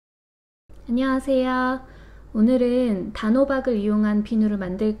안녕하세요. 오늘은 단호박을 이용한 비누를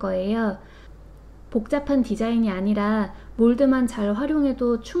만들 거예요. 복잡한 디자인이 아니라 몰드만 잘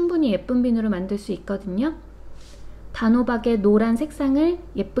활용해도 충분히 예쁜 비누를 만들 수 있거든요. 단호박의 노란 색상을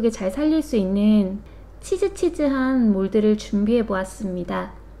예쁘게 잘 살릴 수 있는 치즈치즈한 몰드를 준비해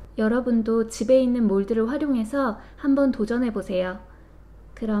보았습니다. 여러분도 집에 있는 몰드를 활용해서 한번 도전해 보세요.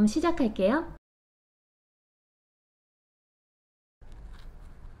 그럼 시작할게요.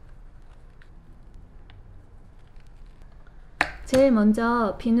 제일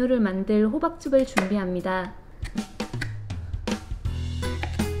먼저 비누를 만들 호박즙을 준비합니다.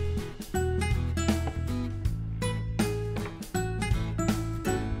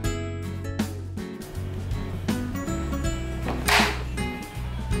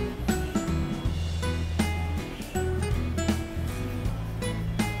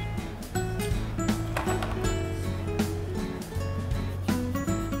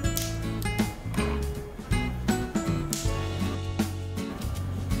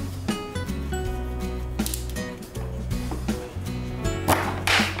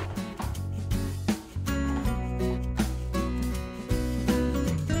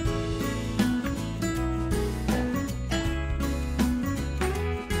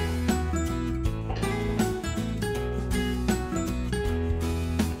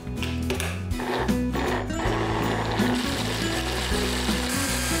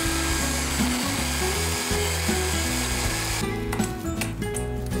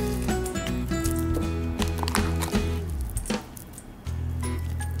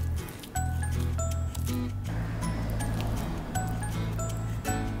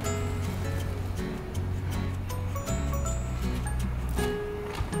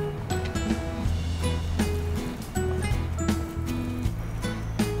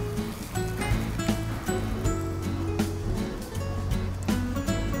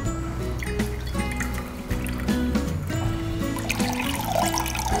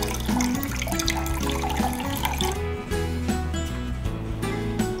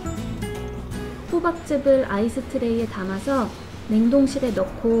 호박즙을 아이스 트레이에 담아서 냉동실에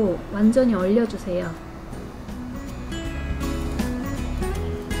넣고 완전히 얼려주세요.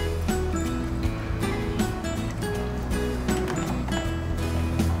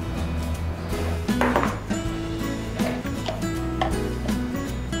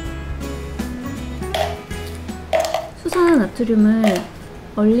 수산화나트륨을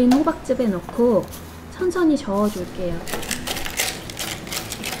얼린 호박즙에 넣고 천천히 저어줄게요.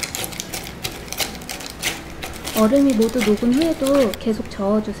 얼음이 모두 녹은 후에도 계속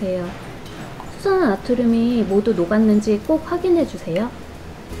저어주세요. 수산화나트륨이 모두 녹았는지 꼭 확인해주세요.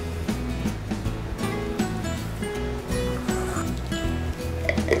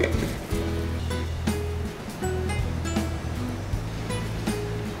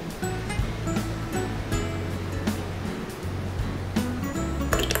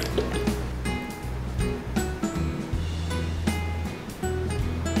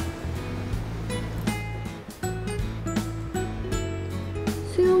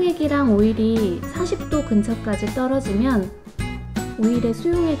 수용액이랑 오일이 40도 근처까지 떨어지면 오일에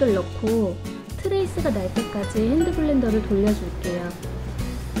수용액을 넣고 트레이스가 날 때까지 핸드블렌더를 돌려줄게요.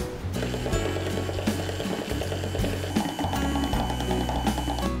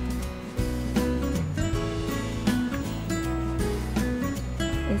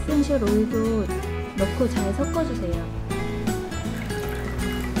 에센셜 오일도 넣고 잘 섞어주세요.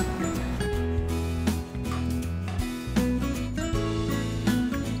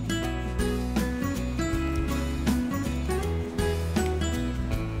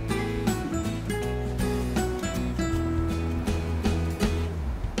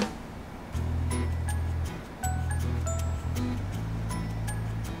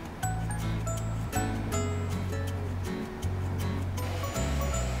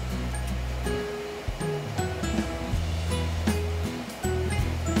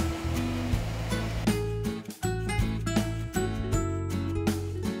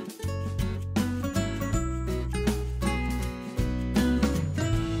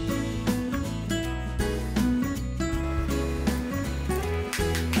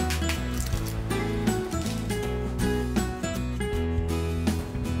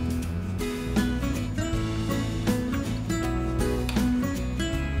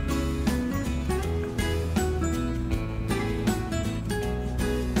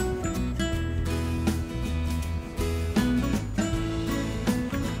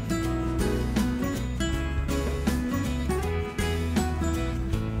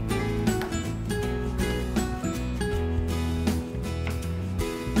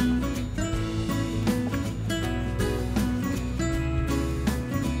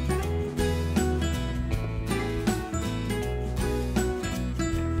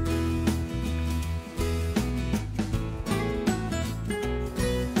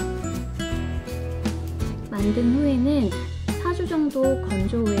 만든 후에는 4주 정도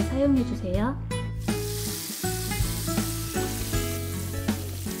건조 후에 사용해주세요.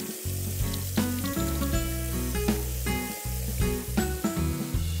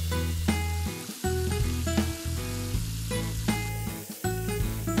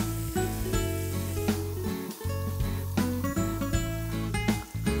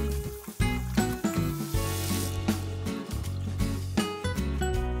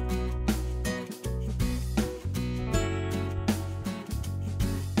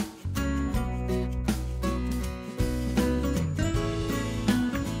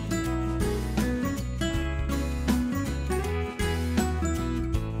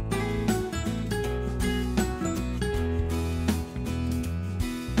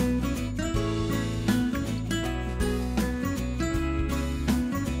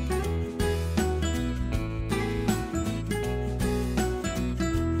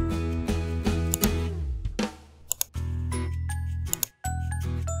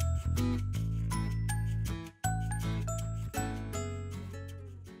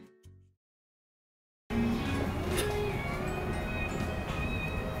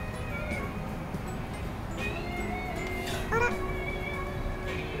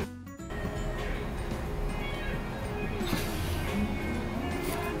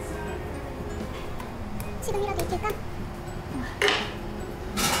 지금이라도 익힐까?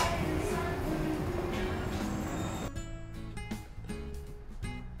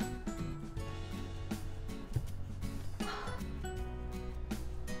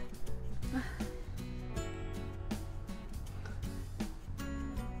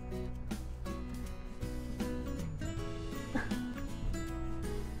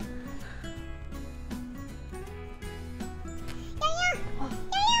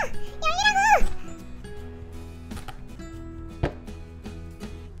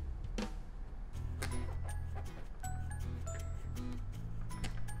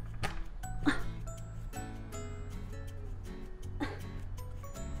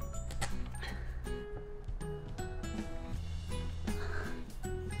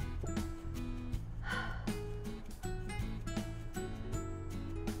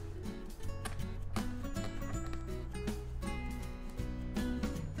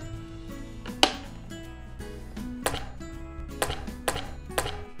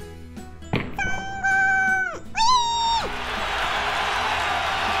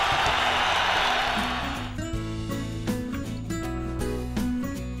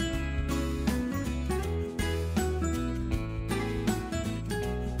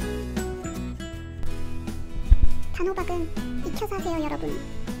 단호박은 익혀서 하세요,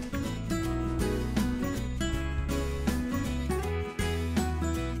 여러분.